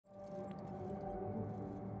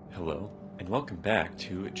Hello, and welcome back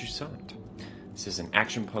to Jusant. This is an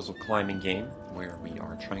action puzzle climbing game where we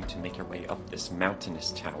are trying to make our way up this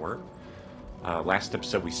mountainous tower. Last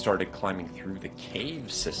episode, we started climbing through the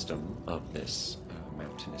cave system of this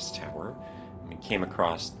mountainous tower, and we came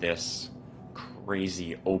across this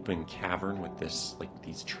crazy open cavern with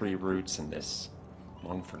these tree roots and this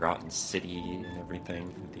long forgotten city and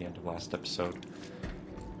everything at the end of last episode.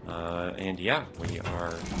 And yeah, we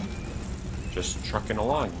are just trucking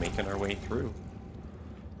along, making our way through.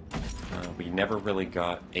 We never really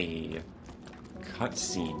got a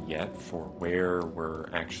cutscene yet for where we're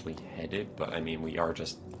actually headed, but I mean, we are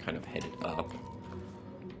just kind of headed up.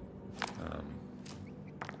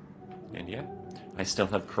 And yeah, I still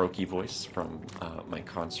have croaky voice from my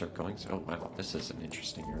concert going, so oh wow, this is an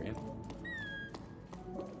interesting area.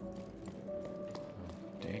 Oh,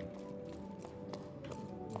 dang.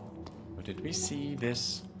 Oh, did we see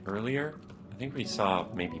this earlier? I think we saw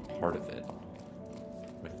maybe part of it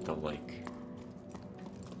with the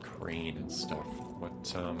crane and stuff.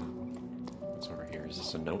 What's over here? Is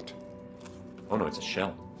this a note? Oh no, it's a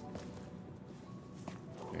shell.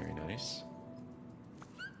 Very nice.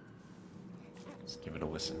 Let's give it a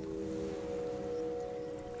listen.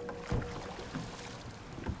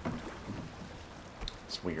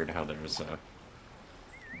 It's weird how there's a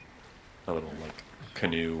little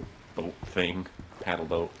canoe boat thing, paddle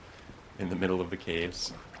boat, in the middle of the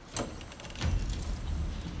caves.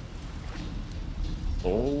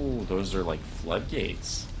 Oh, those are like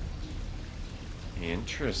floodgates.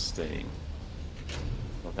 Interesting.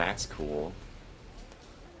 Well, that's cool.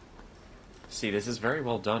 See, this is very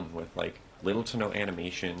well done with little to no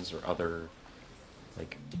animations or other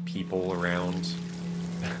people around.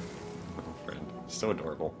 Little friend, so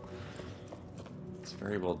adorable. It's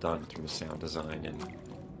very well done through the sound design and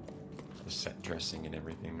the set dressing and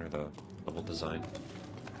everything, or the level design.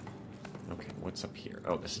 Okay, what's up here?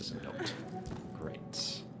 Oh, this is a note.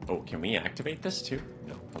 Great. Oh, can we activate this too?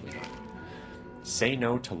 No, probably not. Say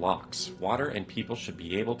no to locks. Water and people should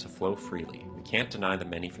be able to flow freely. We can't deny the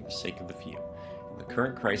many for the sake of the few. In the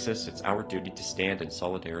current crisis, it's our duty to stand in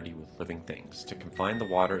solidarity with living things. To confine the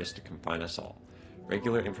water is to confine us all.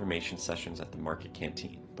 Regular information sessions at the market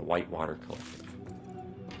canteen. The White Water Collective.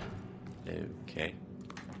 Okay.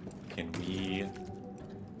 Can we...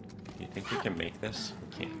 Do you think we can make this? We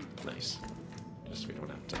can. Nice. Just we don't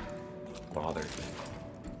have to bother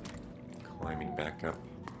climbing back up.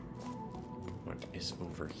 What is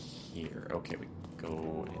over here? Okay, we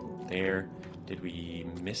go in there. Did we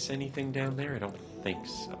miss anything down there? I don't think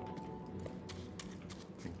so.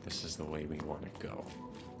 I think this is the way we want to go.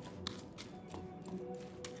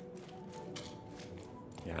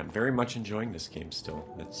 Yeah, I'm very much enjoying this game still.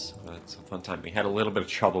 It's a fun time. We had a little bit of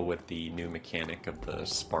trouble with the new mechanic of the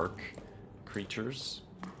spark creatures.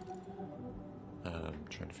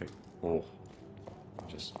 Trying to figure... Oh.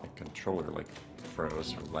 Just my controller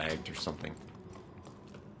froze or lagged or something.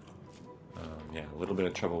 Yeah, a little bit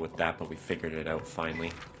of trouble with that, but we figured it out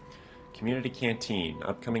finally. Community Canteen,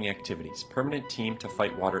 upcoming activities, permanent team to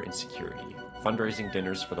fight water insecurity, fundraising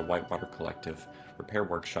dinners for the Whitewater Collective, repair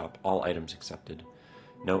workshop, all items accepted.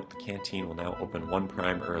 Note, the canteen will now open 1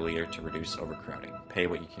 prime earlier to reduce overcrowding. Pay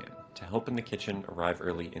what you can. To help in the kitchen, arrive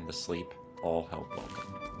early in the sleep, all help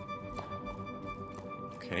welcome.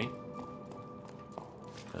 Okay.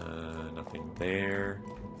 Nothing there.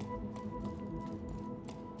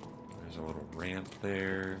 There's a little ramp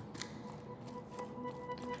there.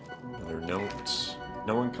 Another note.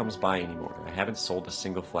 No one comes by anymore. I haven't sold a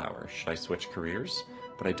single flower. Should I switch careers?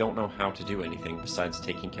 But I don't know how to do anything besides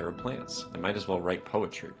taking care of plants. I might as well write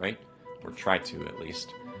poetry, right? Or try to, at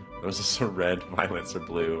least. Roses are red, violets are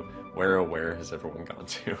blue. Where, oh where has everyone gone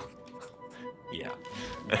to? Yeah.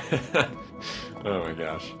 Oh my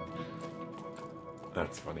gosh.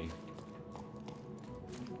 That's funny.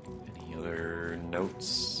 Any other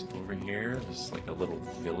notes over here? There's a little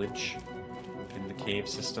village in the cave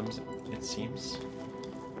systems, it seems.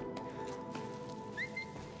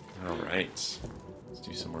 Alright. Let's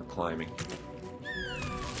do some more climbing.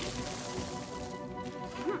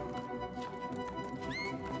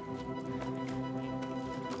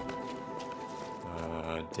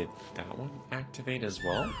 Did that one activate as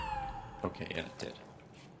well? Okay, yeah, it did.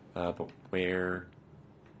 But where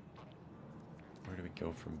do we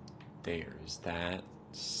go from there? Is that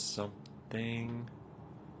something?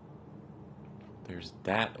 There's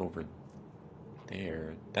that over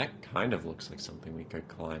there. That kind of looks like something we could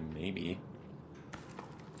climb, maybe.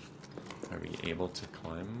 Are we able to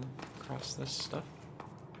climb across this stuff?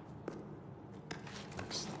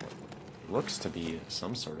 Looks to be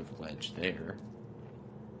some sort of ledge there.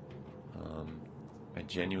 I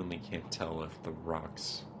genuinely can't tell if the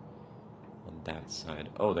rocks on that side...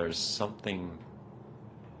 Oh, there's something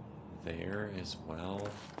there as well.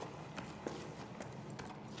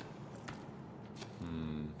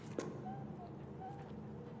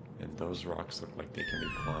 And those rocks look like they can be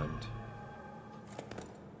climbed.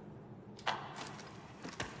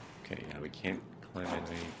 Okay, yeah, we can't climb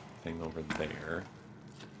anything over there.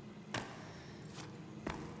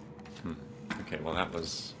 Okay, well that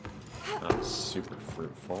was not super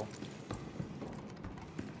fruitful.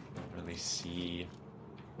 Don't really see...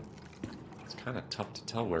 It's kind of tough to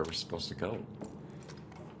tell where we're supposed to go.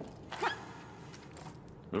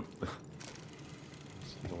 Oop.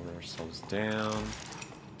 Let's lower ourselves down.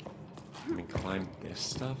 Can we climb this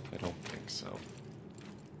stuff? I don't think so.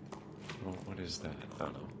 Oh, what is that? Oh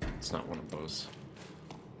no, it's not one of those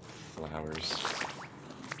flowers.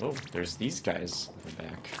 Oh, there's these guys in the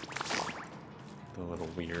back. The little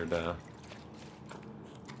weird,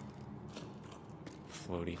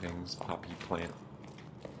 floaty things. Poppy plant.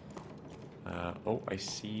 Oh, I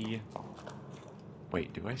see...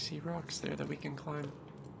 Wait, do I see rocks there that we can climb?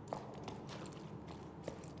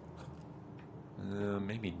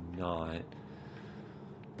 Maybe not.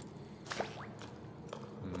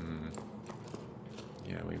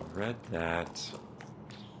 Yeah, we read that.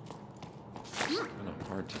 It's kind of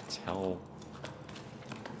hard to tell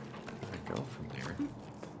where to go from there.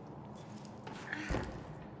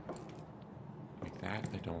 Like that,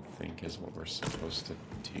 I don't think is what we're supposed to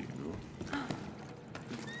do.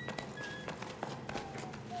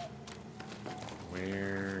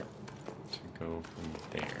 Where to go from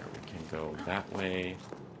there? We can go that way.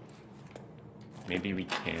 Maybe we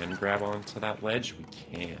can grab onto that ledge? We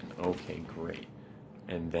can. Okay, great.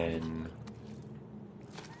 And then...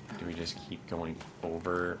 Do we just keep going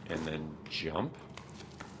over and then jump?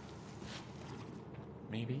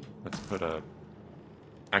 Maybe? Let's put a...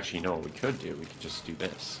 Actually, you know what we could do? We could just do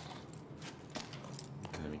this.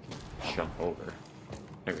 And then we can jump over.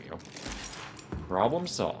 There we go. Problem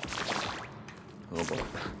solved. Oh boy.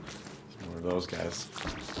 More of those guys.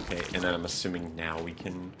 Okay, and then I'm assuming now we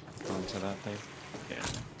can go into that thing? Yeah.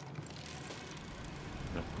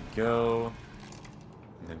 And up we go.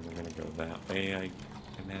 And then we're gonna go that way, I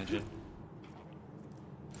imagine.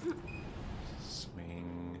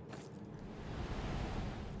 Swing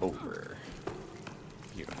over.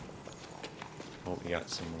 Beautiful. Oh, we got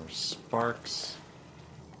some more sparks.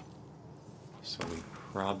 So we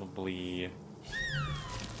probably...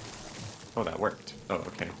 Oh, that worked. Oh,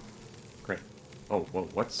 okay. Great. Oh, whoa,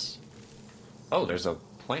 what's... Oh, there's a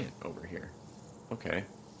plant over here. Okay.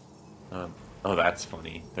 Oh, that's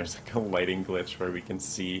funny. There's like a lighting glitch where we can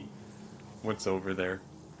see what's over there.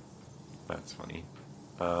 That's funny.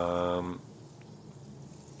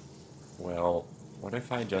 Well, what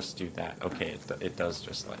if I just do that? Okay, it does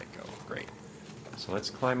just let it go. Great. So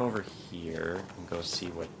let's climb over here and go see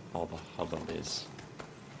what all the hubbub is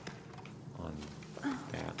on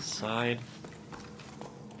that side.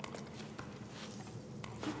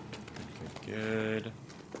 Good, good, good.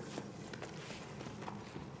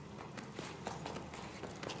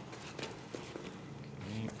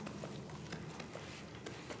 Okay.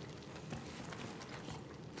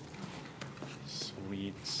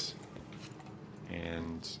 Sweet.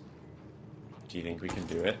 And do you think we can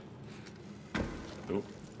do it? Ooh.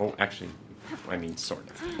 Oh, actually, I mean, sort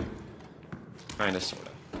of. Kind of, sort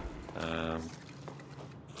of.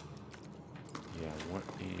 Yeah, what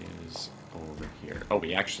is over here? Oh,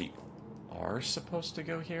 we actually are supposed to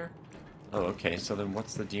go here? Oh, okay, so then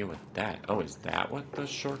what's the deal with that? Oh, is that what the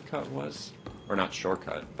shortcut was? Or not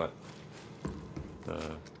shortcut, but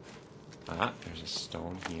the... Ah, there's a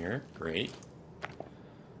stone here. Great.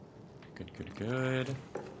 Good, good, good.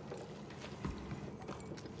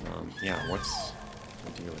 Yeah, what's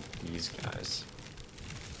the deal with these guys?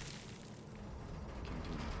 We can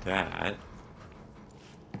do that.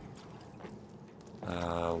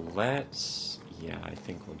 Let's... Yeah, I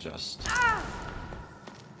think we'll just...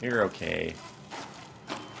 You're okay.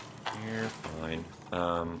 You're fine.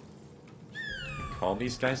 Can we call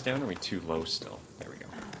these guys down, or are we too low still? There we go.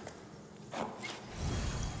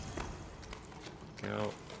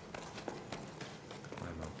 Go.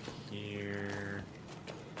 Climb up here.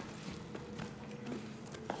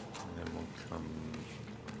 And then we'll come...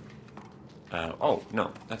 oh,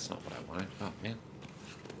 no, that's not what I wanted. Oh, man.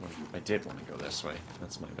 I did want to go this way.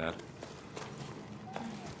 That's my bad.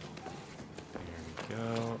 There we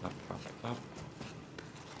go. Up, up, up.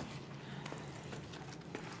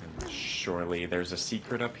 And surely there's a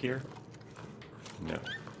secret up here? No.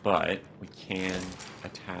 But we can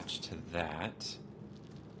attach to that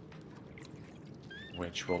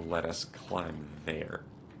which will let us climb there.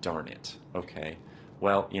 Darn it. Okay.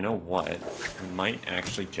 Well, you know what? We might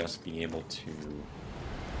actually just be able to...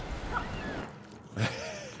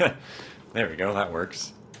 There we go, that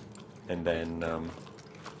works. And then, okay,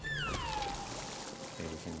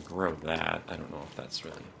 we can grow that. I don't know if that's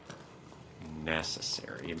really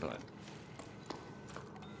necessary, but...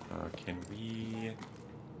 can we...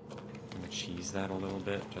 I'm gonna cheese that a little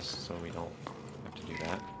bit, just so we don't have to do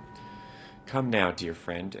that. Come now, dear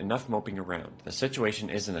friend, enough moping around. The situation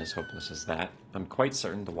isn't as hopeless as that. I'm quite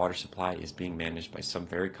certain the water supply is being managed by some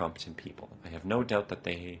very competent people. I have no doubt that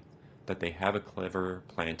they have a clever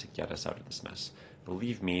plan to get us out of this mess.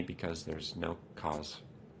 Believe me, there's no cause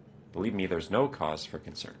for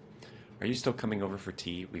concern. Are you still coming over for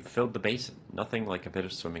tea? We've filled the basin. Nothing like a bit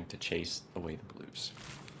of swimming to chase away the blues.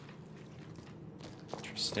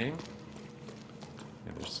 Interesting.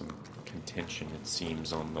 Yeah, there's some contention, it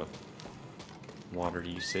seems, on the water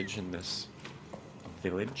usage in this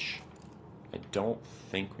village. I don't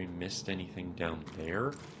think we missed anything down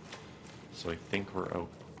there, so I think we're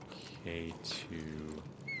okay to...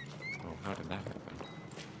 Oh, how did that happen?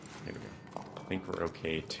 There we go. I think we're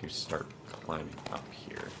okay to start climbing up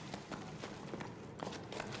here.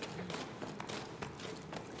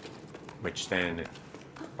 Which then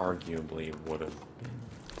arguably would have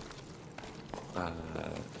been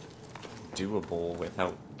doable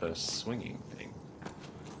without the swinging thing.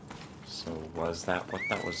 So was that what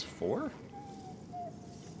that was for?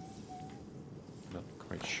 Not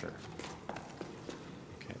quite sure.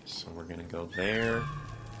 Okay, so we're gonna go there.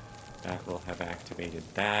 That will have activated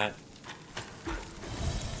that. Here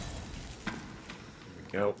we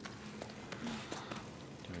go.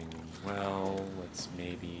 Doing well. Let's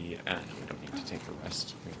maybe... no, we don't need to take a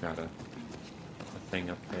rest. We've got a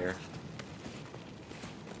thing up there.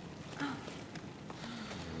 There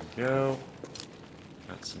we go.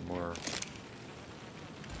 Got some more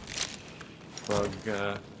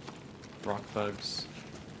rock bugs.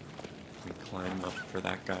 Can we climb up for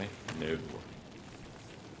that guy? No. You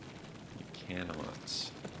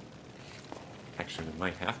cannot. Actually, we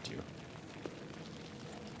might have to.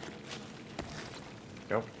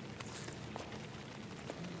 Go.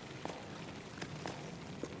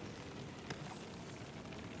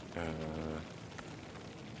 We'll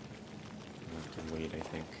have to wait, I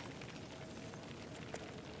think.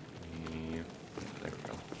 There we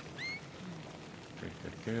go. Good,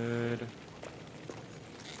 good, good.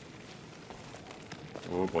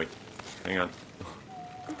 Oh boy. Hang on.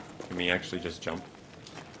 Can we actually just jump?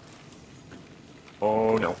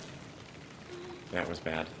 Oh no. That was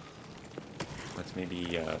bad. Let's maybe,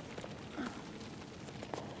 there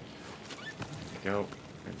we go.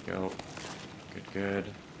 There we go. Good, good.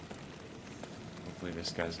 Hopefully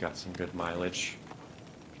this guy's got some good mileage.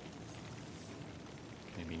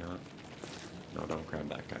 Maybe not. No, don't grab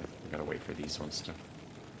that guy. We gotta wait for these ones to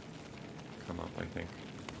come up, I think.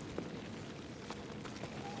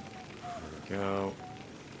 There we go.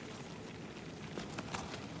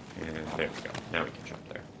 And there we go. Now we can jump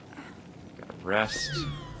there. Gotta rest.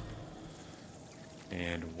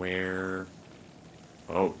 And where...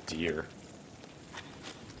 Oh, dear.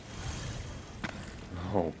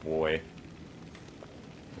 Oh, boy.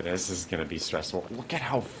 This is gonna be stressful. Look at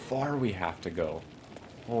how far we have to go.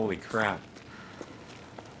 Holy crap.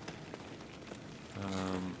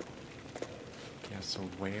 Yeah, so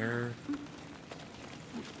where...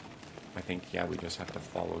 I think, yeah, we just have to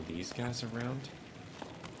follow these guys around.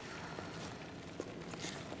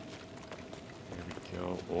 There we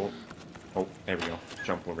go. Oh, oh, there we go.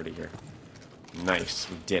 Jump over to here. Nice,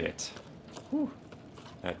 we did it. Whew.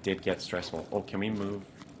 That did get stressful. Oh, can we move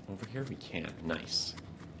over here? We can. Nice.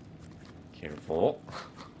 Careful.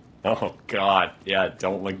 Oh, God. Yeah,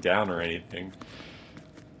 don't look down or anything.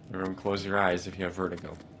 Everyone close your eyes if you have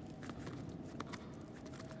vertigo.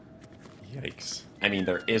 Yikes. I mean,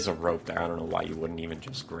 there is a rope there. I don't know why you wouldn't even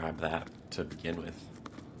just grab that to begin with.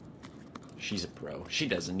 She's a pro. She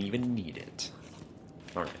doesn't even need it.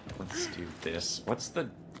 Alright, let's do this. What's the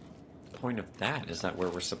point of that? Is that where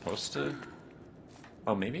we're supposed to...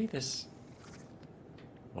 Oh, maybe this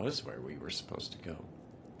was where we were supposed to go.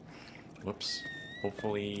 Whoops.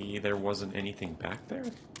 Hopefully there wasn't anything back there.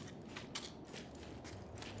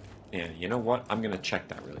 Yeah, you know what? I'm gonna check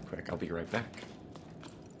that really quick. I'll be right back.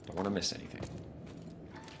 Don't want to miss anything.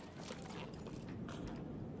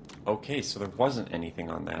 Okay, so there wasn't anything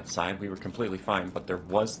on that side. We were completely fine, but there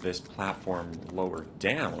was this platform lower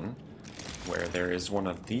down where there is one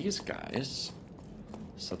of these guys.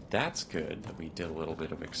 So that's good that we did a little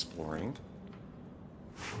bit of exploring.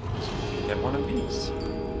 So we can get one of these.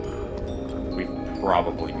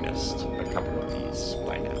 probably missed a couple of these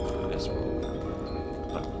by now as well.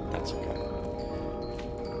 But that's okay.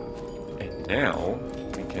 And now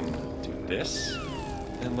we can do this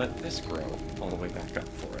and let this grow all the way back up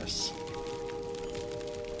for us.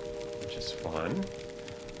 Which is fun.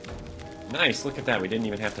 Nice, look at that. We didn't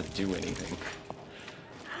even have to do anything.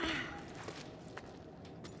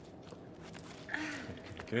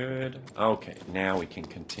 Good. Okay, now we can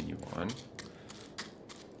continue on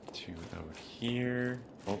to out here.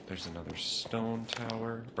 Oh, there's another stone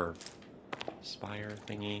tower, or spire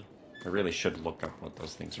thingy. I really should look up what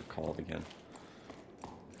those things are called again,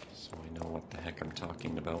 so I know what the heck I'm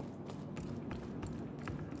talking about.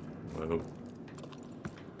 Whoa.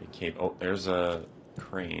 Big cave. Oh, there's a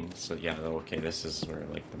crane. So yeah, okay, this is where,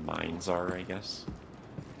 like, the mines are, I guess.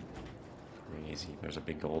 Crazy. There's a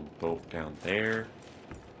big old boat down there.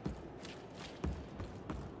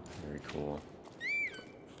 Very cool.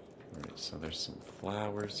 Alright, so there's some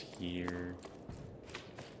flowers here.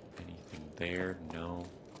 Anything there? No.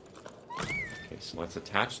 Okay, so let's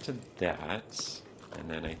attach to that. And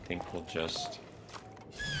then I think we'll just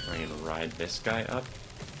try and ride this guy up.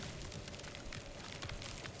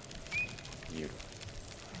 Beautiful.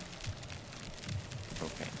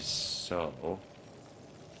 Okay, so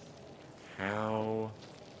how...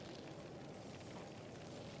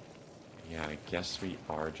 Yeah, I guess we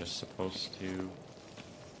are just supposed to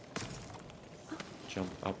jump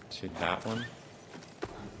up to that one.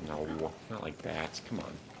 No, not like that. Come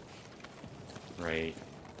on. Right.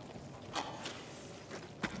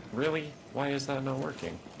 Really? Why is that not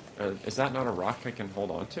working? Is that not a rock I can hold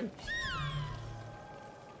on to? Will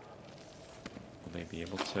they be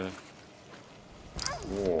able to...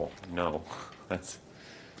 Whoa, no. That's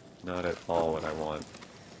not at all what I want.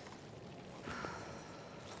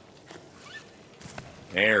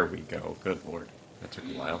 There we go. Good lord. That took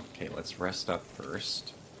a while. Okay, let's rest up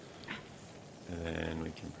first. And then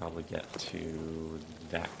we can probably get to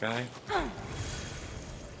that guy. There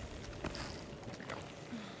we go.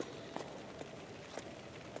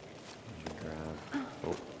 And grab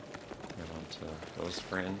onto those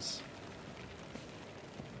friends.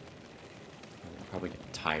 And they'll probably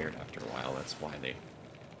get tired after a while. That's why they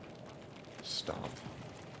stop.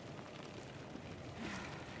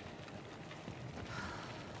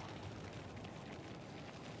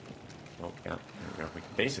 Oh, yeah, there we go. We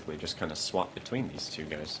can basically just kind of swap between these two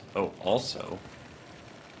guys. Oh, also,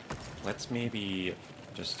 let's maybe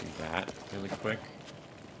just do that really quick.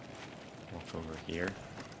 Walk over here.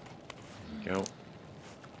 There we go.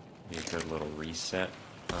 Be a good little reset.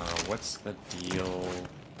 What's the deal with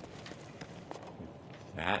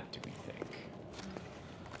that, do we think?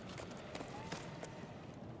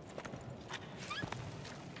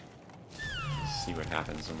 Let's see what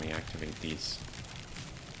happens when we activate these.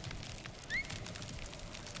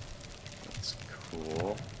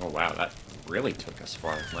 Cool. Oh wow, that really took us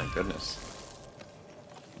far. My goodness.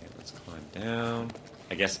 Okay, let's climb down.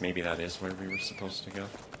 I guess maybe that is where we were supposed to go.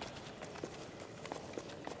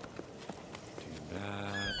 Do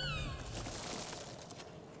that.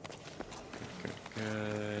 Good,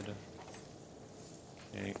 good, good.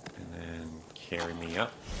 Okay, and then carry me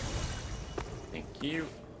up. Thank you.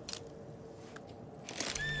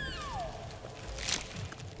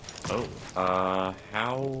 Oh,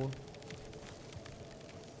 how...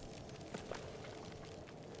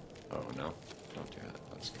 Oh no, don't do that.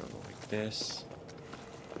 Let's go like this.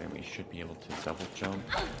 Then we should be able to double jump.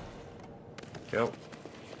 Go.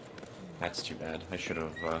 That's too bad. I should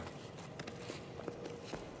have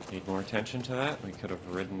paid more attention to that. We could have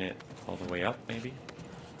ridden it all the way up, maybe.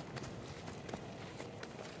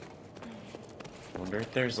 I wonder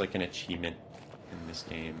if there's like an achievement in this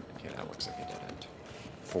game. Okay, that looks like a dead end.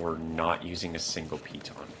 For not using a single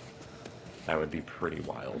piton. That would be pretty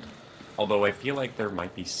wild. Although I feel like there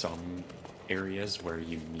might be some areas where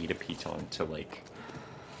you need a piton to, like,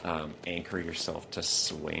 anchor yourself to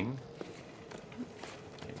swing.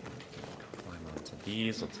 Okay, climb onto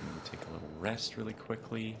these. Let's maybe take a little rest really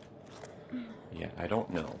quickly. Yeah, I don't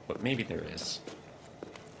know, but maybe there is.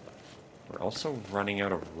 We're also running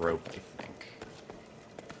out of rope, I think.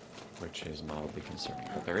 Which is mildly concerning.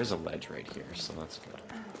 But there is a ledge right here, so that's good.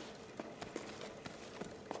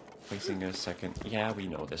 Placing a second. Yeah, we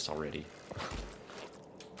know this already. There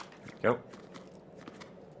we go.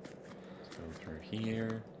 Let's go through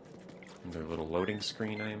here. Another little loading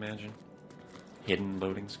screen, I imagine. Hidden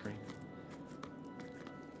loading screen.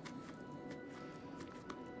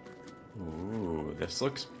 Ooh, this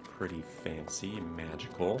looks pretty fancy,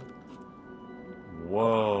 magical.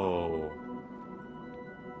 Whoa.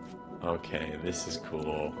 Okay, this is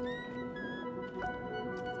cool.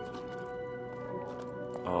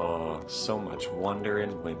 So much wonder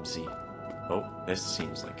and whimsy. Oh, this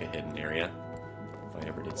seems like a hidden area. If I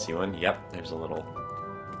ever did see one. Yep, there's a little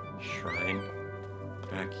shrine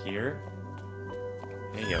back here.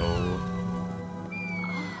 Heyo.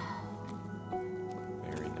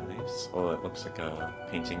 Very nice. Oh, it looks like a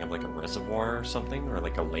painting of like a reservoir or something, or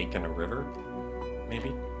like a lake and a river,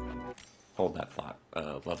 maybe? Hold that thought.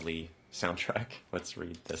 Lovely soundtrack. Let's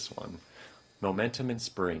read this one. Momentum in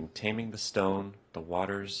spring, taming the stone, the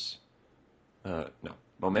waters... no.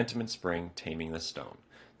 Momentum in spring, taming the stone.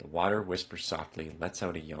 The water whispers softly, lets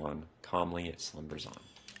out a yawn. Calmly it slumbers on.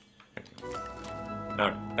 There we go.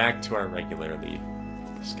 Alright, back to our regularly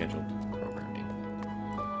scheduled programming.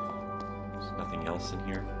 There's nothing else in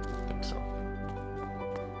here? I don't think so.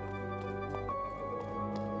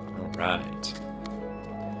 Alright.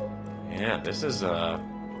 Yeah, this is a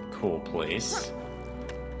cool place.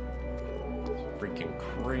 Freaking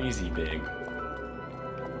crazy big.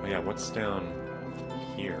 Oh yeah, what's down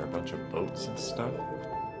here? A bunch of boats and stuff?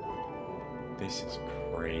 This is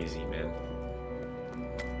crazy, man.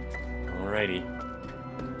 Alrighty.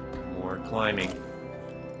 More climbing.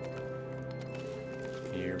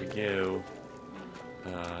 Here we go.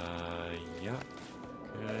 Yeah.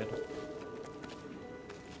 Good.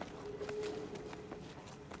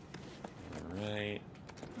 Alright.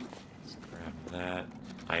 Let's grab that.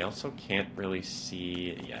 I also can't really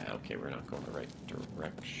see... Yeah, okay, we're not going the right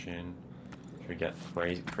direction. Should we get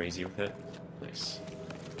crazy with it? Nice.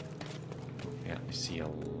 Yeah, I see a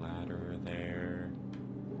ladder there.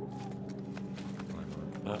 Climb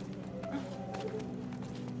on up.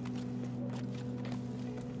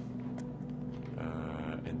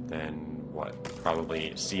 And then what?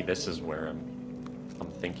 Probably... See, this is where I'm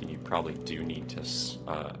thinking you probably do need to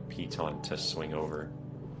piton to swing over.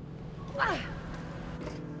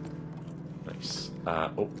 Nice.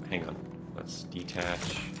 Oh, hang on. Let's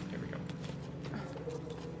detach. There we go.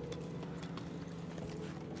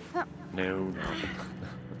 No.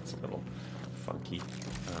 That's a little funky.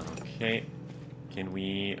 Okay. Can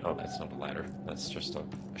we... Oh, that's not a ladder. That's just a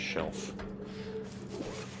shelf.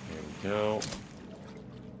 There we go.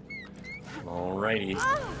 Alrighty.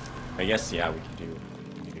 I guess, yeah, we can do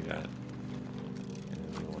that.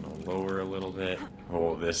 And we want to lower a little bit.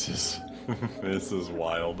 Oh, this is... this is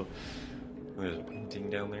wild. There's a painting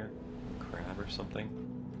down there. A crab or something.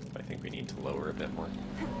 I think we need to lower a bit more.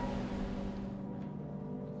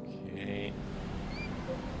 Okay.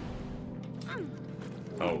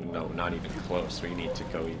 Oh, no, not even close. We need to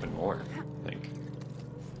go even more, I think.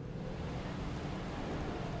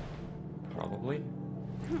 Probably.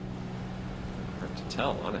 Hard to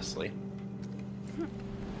tell, honestly.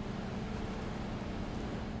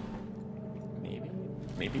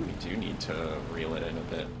 Maybe we do need to reel it in a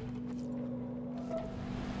bit.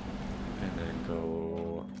 And then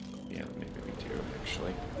go... Yeah, maybe we do,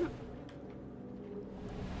 actually. Can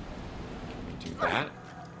we do that?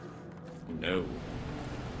 No.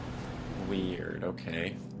 Weird,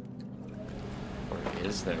 okay. Or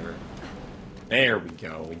is there... There we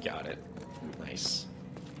go, we got it. Nice.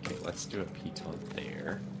 Okay, let's do a piton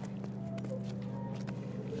there.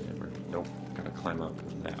 And then we're... Nope, gonna climb up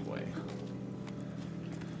that way.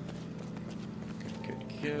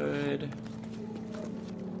 Good.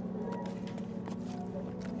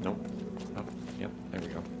 Nope. Oh, yep, there we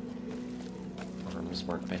go. Arms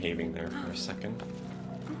weren't behaving there for a second.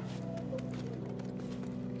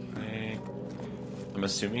 Okay. I'm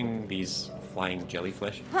assuming these flying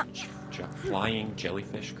jellyfish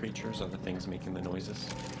creatures are the things making the noises.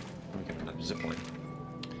 Let me get another zip line.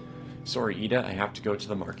 Sorry, Ida, I have to go to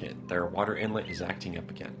the market. Their water inlet is acting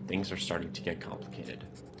up again. Things are starting to get complicated.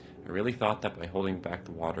 I really thought that by holding back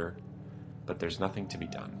the water, but there's nothing to be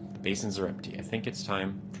done. The basins are empty. I think it's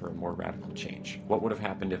time for a more radical change. What would have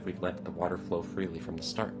happened if we'd let the water flow freely from the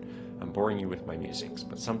start? I'm boring you with my musings,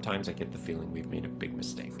 but sometimes I get the feeling we've made a big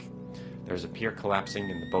mistake. There's a pier collapsing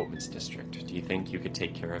in the Boatman's district. Do you think you could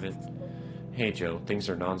take care of it? Hey, Joe, things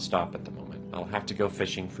are non-stop at the moment. I'll have to go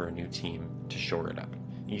fishing for a new team to shore it up.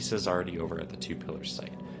 Issa's already over at the Two Pillars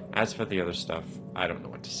site. As for the other stuff, I don't know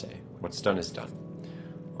what to say. What's done is done.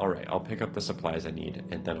 Alright, I'll pick up the supplies I need,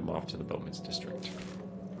 and then I'm off to the Boatman's district.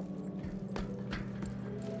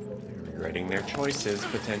 They're regretting their choices,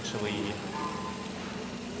 potentially.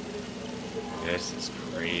 This is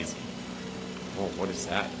crazy. Whoa, what is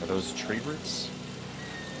that? Are those tree roots?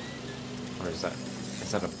 Or is that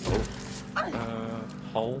a boat,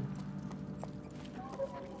 hull?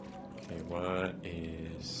 Okay, what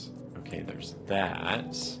is... Okay, there's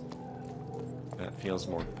that. That feels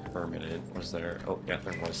more permanent. Was there... Oh, yeah,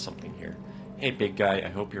 there was something here. Hey, big guy, I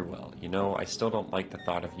hope you're well. You know, I still don't like the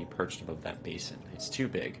thought of you perched above that basin. It's too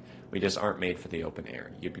big. We just aren't made for the open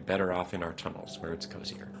air. You'd be better off in our tunnels, where it's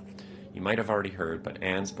cozier. You might have already heard, but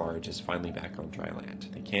Anne's barge is finally back on dry land.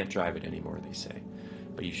 They can't drive it anymore, they say.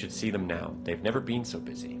 But you should see them now. They've never been so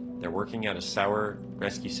busy. They're working at a sour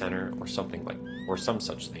rescue center or something like, or some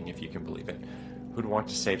such thing, if you can believe it. Who'd want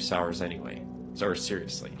to save sours anyway? Or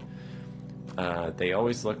seriously. They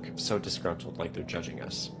always look so disgruntled, like they're judging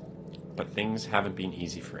us. But things haven't been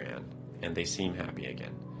easy for Anne, and they seem happy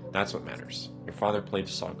again. That's what matters. Your father played a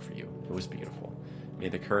song for you. It was beautiful. May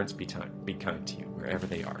the currents be kind to you, wherever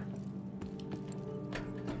they are.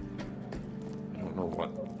 I don't know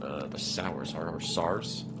what the sours are, or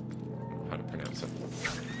SARS. I don't know how to pronounce it.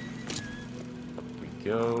 Up we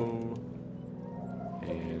go.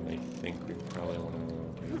 And I think we probably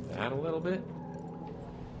want to do that a little bit.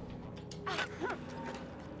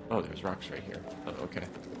 Oh, there's rocks right here. Oh, okay.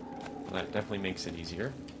 Well, that definitely makes it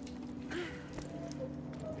easier. And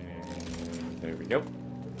there we go.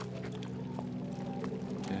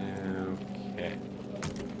 Okay.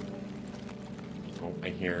 Oh, I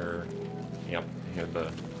hear... Yep, I hear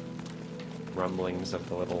the rumblings of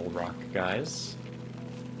the little rock guys.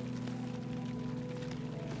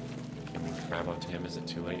 Can we grab onto him? Is it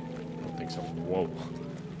too late? I don't think so. Whoa.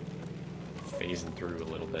 Phasing through a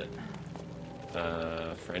little bit.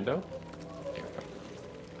 Friendo? There we go.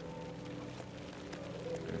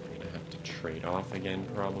 We're gonna have to trade off again,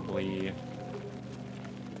 probably. There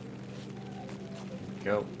we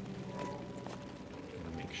go.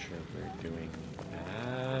 Gonna make sure we're doing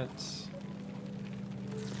that.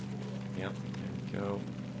 Yep, there we go.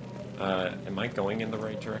 Am I going in the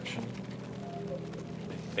right direction?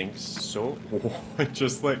 I think so. I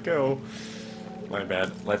just let go. My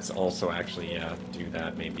bad. Let's also actually, do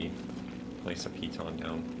that, maybe. Place a piton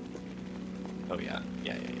down. Oh, yeah.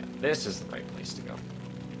 Yeah. This is the right place to go.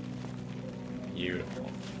 Beautiful.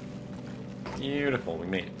 Beautiful. We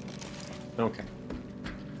made it. Okay.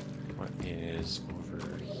 What is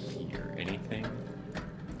over here? Anything?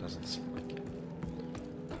 Doesn't seem like it.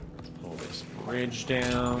 Let's pull this bridge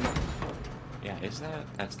down. Yeah, is that?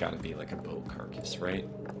 That's got to be like a boat carcass, right?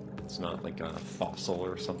 It's not like a fossil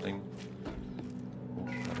or something. Oh,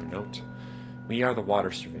 another note. We are the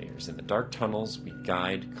water surveyors. In the dark tunnels, we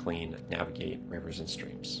guide, clean, navigate rivers and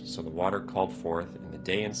streams, so the water called forth in the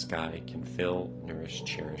day and sky can fill, nourish,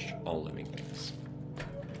 cherish all living things.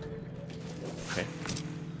 Okay.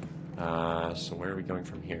 So where are we going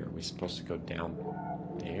from here? Are we supposed to go down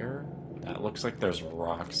there? That looks like there's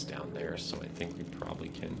rocks down there, so I think we probably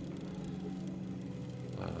can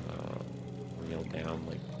reel down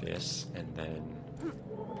like this, and then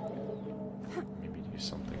maybe do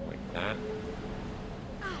something like that.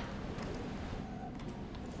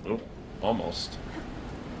 Oh, almost.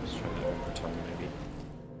 Let's try that one more time, maybe.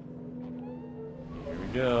 Here we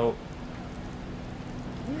go.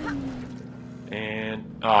 And...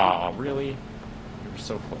 ah, really? We were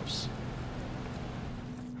so close.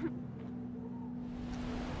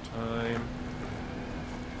 Time.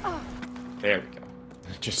 There we go.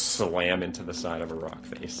 Just slam into the side of a rock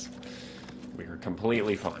face. We are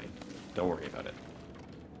completely fine. Don't worry about it.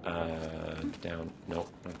 Down. Nope,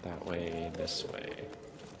 not that way. This way.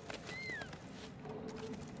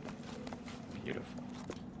 Beautiful.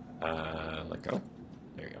 Let go.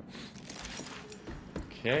 There you go.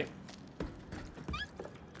 Okay.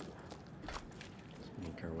 Let's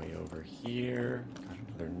make our way over here. Got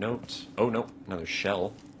another note. Oh, no. Another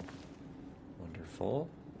shell. Wonderful.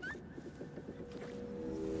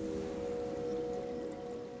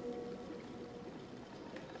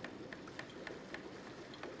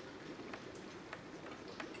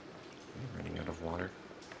 Running out of water.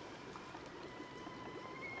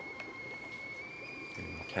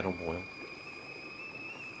 Kettle boil.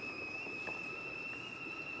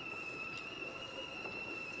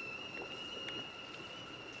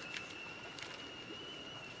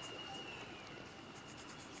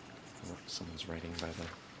 Oh, someone's writing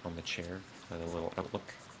on the chair, by the little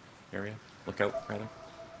outlook area. Lookout, rather.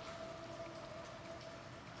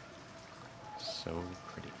 So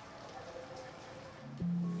pretty.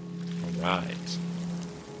 Alright.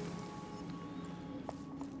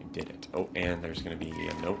 Did it. Oh, and there's going to be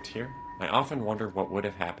a note here. I often wonder what would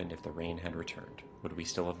have happened if the rain had returned. Would we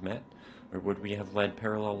still have met? Or would we have led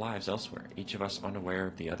parallel lives elsewhere, each of us unaware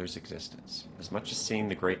of the other's existence? As much as seeing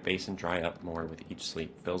the Great Basin dry up more with each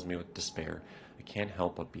sleep fills me with despair, I can't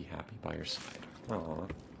help but be happy by your side. Aww.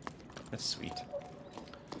 That's sweet.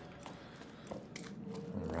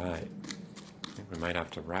 Alright. I think we might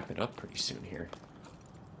have to wrap it up pretty soon here.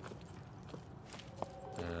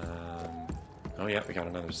 Oh yeah, we got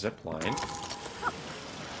another zip line.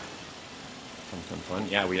 Fun, fun, fun.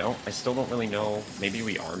 Yeah, we don't. I still don't really know. Maybe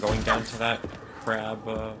we are going down to that crab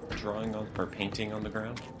drawing on or painting on the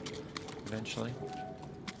ground eventually.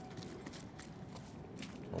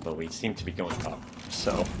 Although we seem to be going up,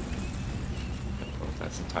 so I don't know if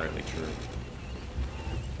that's entirely true.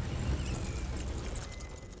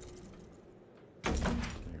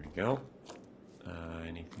 There we go.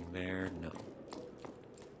 Anything there? No.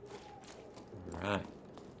 Alright.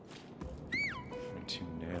 Where to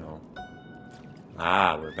now?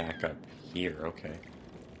 Ah, we're back up here. Okay.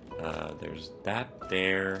 There's that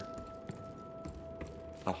there.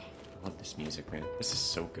 Oh, I love this music, man. This is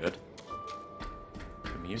so good.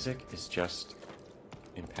 The music is just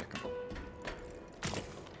impeccable.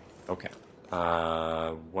 Okay.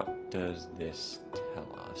 What does this tell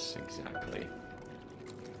us exactly?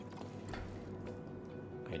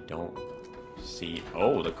 I don't see...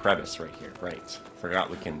 Oh, the crevice right here. Right. Forgot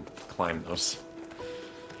we can climb those.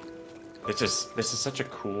 This is such a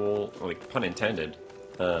cool, like, pun intended,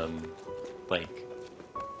 like,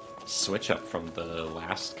 switch up from the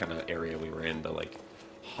last kind of area we were in, the, like,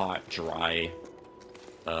 hot, dry,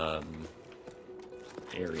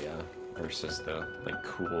 area versus the, like,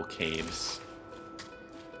 cool caves.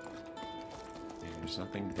 There's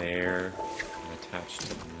nothing there. And attached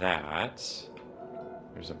to that,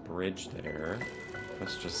 there's a bridge there.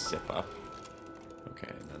 Let's just zip up. Okay,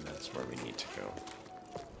 and then that's where we need to go.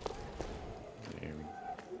 There we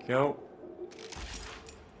go.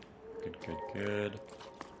 Good, good, good.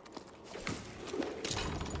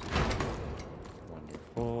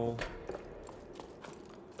 Wonderful.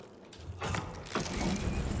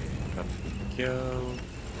 Up we go.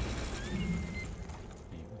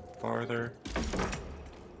 Even farther.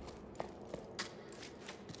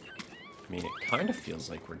 I mean, it kind of feels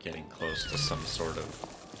like we're getting close to some sort of...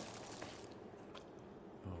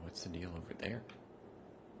 Oh, what's the deal over there?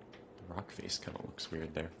 The rock face kind of looks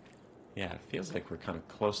weird there. Yeah, it feels like we're kind of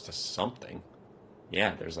close to something.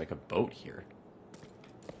 Yeah, there's like a boat here.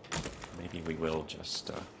 Maybe we will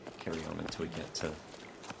just carry on until we get to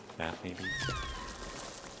that, maybe.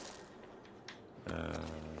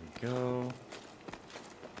 Go.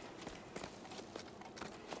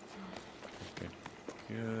 Good,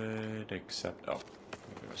 good, except... Oh,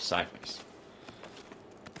 we go sideways.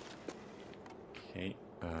 Okay,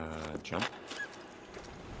 jump.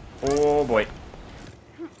 Oh, boy.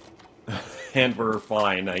 And we're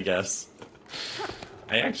fine, I guess.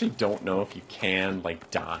 I actually don't know if you can,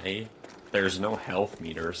 like, die. There's no health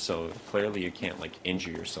meter, so clearly you can't, like,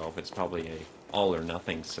 injure yourself. It's probably a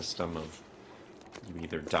all-or-nothing system of you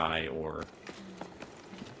either die or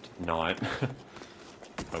not.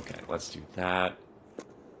 Okay, let's do that.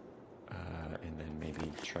 And then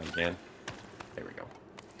maybe try again. There we go.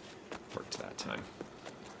 Worked that time.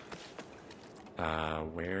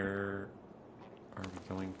 Where are we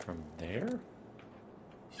going from there?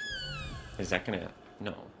 Is that gonna...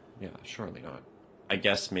 No. Yeah, surely not. I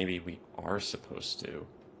guess maybe we are supposed to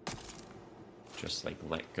just, like,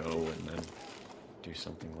 let go and then do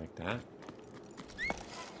something like that.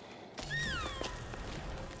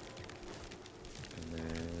 And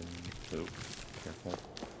then... Oop. Careful.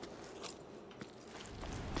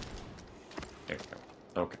 There we go.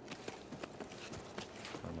 Okay.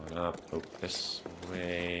 Come on up. Oh, this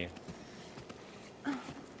way. Good,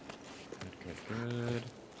 good, good.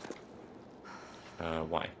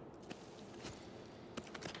 Why?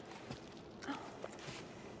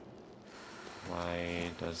 Why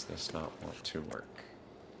does this not want to work?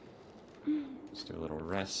 Let's do a little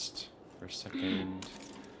rest for a second.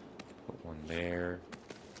 Put one there.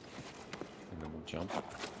 And then we'll jump,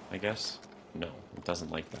 I guess. No, it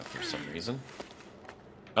doesn't like that for some reason.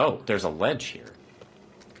 Oh, there's a ledge here.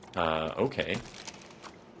 Okay.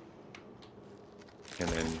 And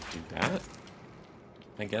then do that,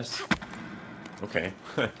 I guess. Okay,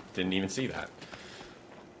 didn't even see that.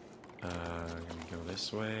 Gonna go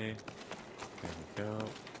this way. There we go.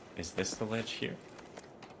 Is this the ledge here?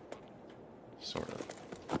 Sort of.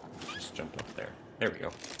 Just jump up there. There we go.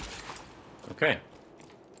 Okay.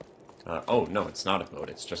 Oh, no, it's not a boat.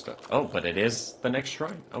 It's just a... Oh, but it is the next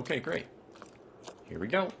shrine. Okay, great. Here we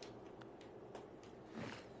go.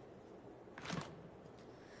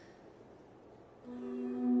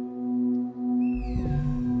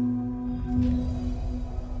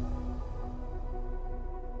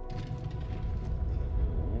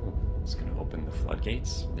 It's going to open the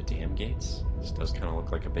floodgates, the dam gates. This does kind of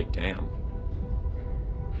look like a big dam.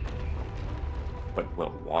 But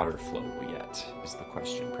will water flow yet, is the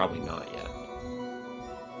question. Probably not yet.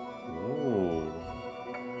 Ooh.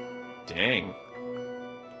 Dang.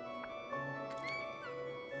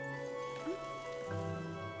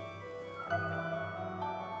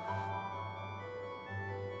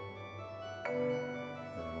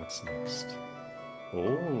 What's next?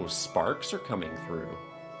 Oh, sparks are coming through.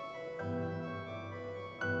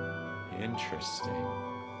 Interesting.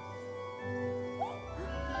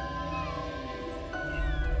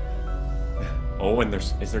 Oh, and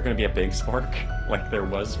is there going to be a big spark like there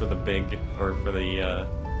was for the big, or for the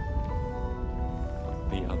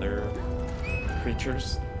other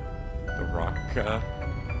creatures? The rock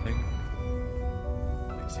thing?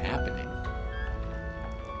 What's happening?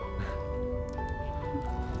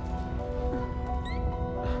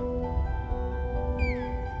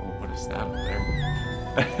 Oh, what is that up there?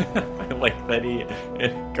 I like that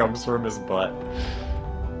it comes from his butt.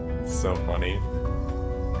 It's so funny.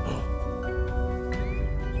 Oh.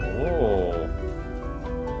 Whoa.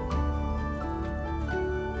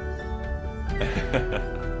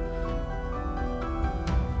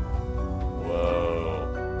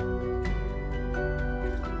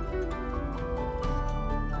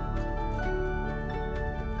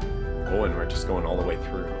 Oh, and we're just going all the way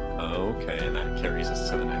through. Okay, and that carries us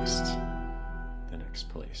to the next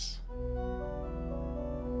place.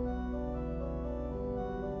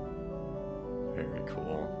 Very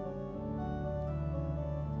cool.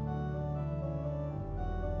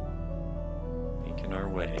 Making our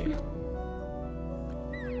way.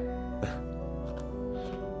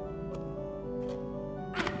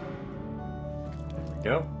 There we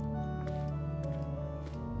go.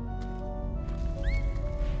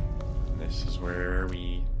 This is where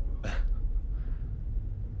we...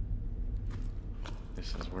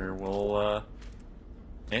 This is where we'll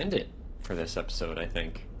end it for this episode, I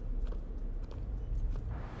think.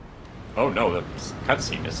 Oh no, the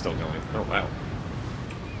cutscene is still going. Oh wow.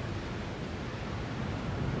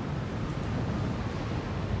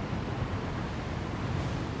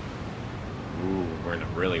 Ooh, we're in a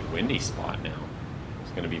really windy spot now.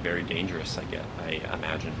 It's going to be very dangerous, I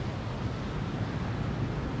imagine.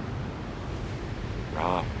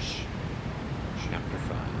 Raj, chapter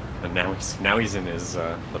 5. And now he's in his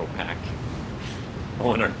little pack.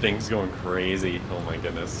 Oh, and our thing's going crazy. Oh my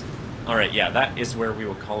goodness. Alright, yeah, that is where we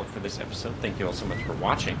will call it for this episode. Thank you all so much for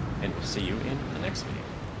watching, and we'll see you in the next video.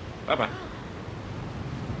 Bye-bye.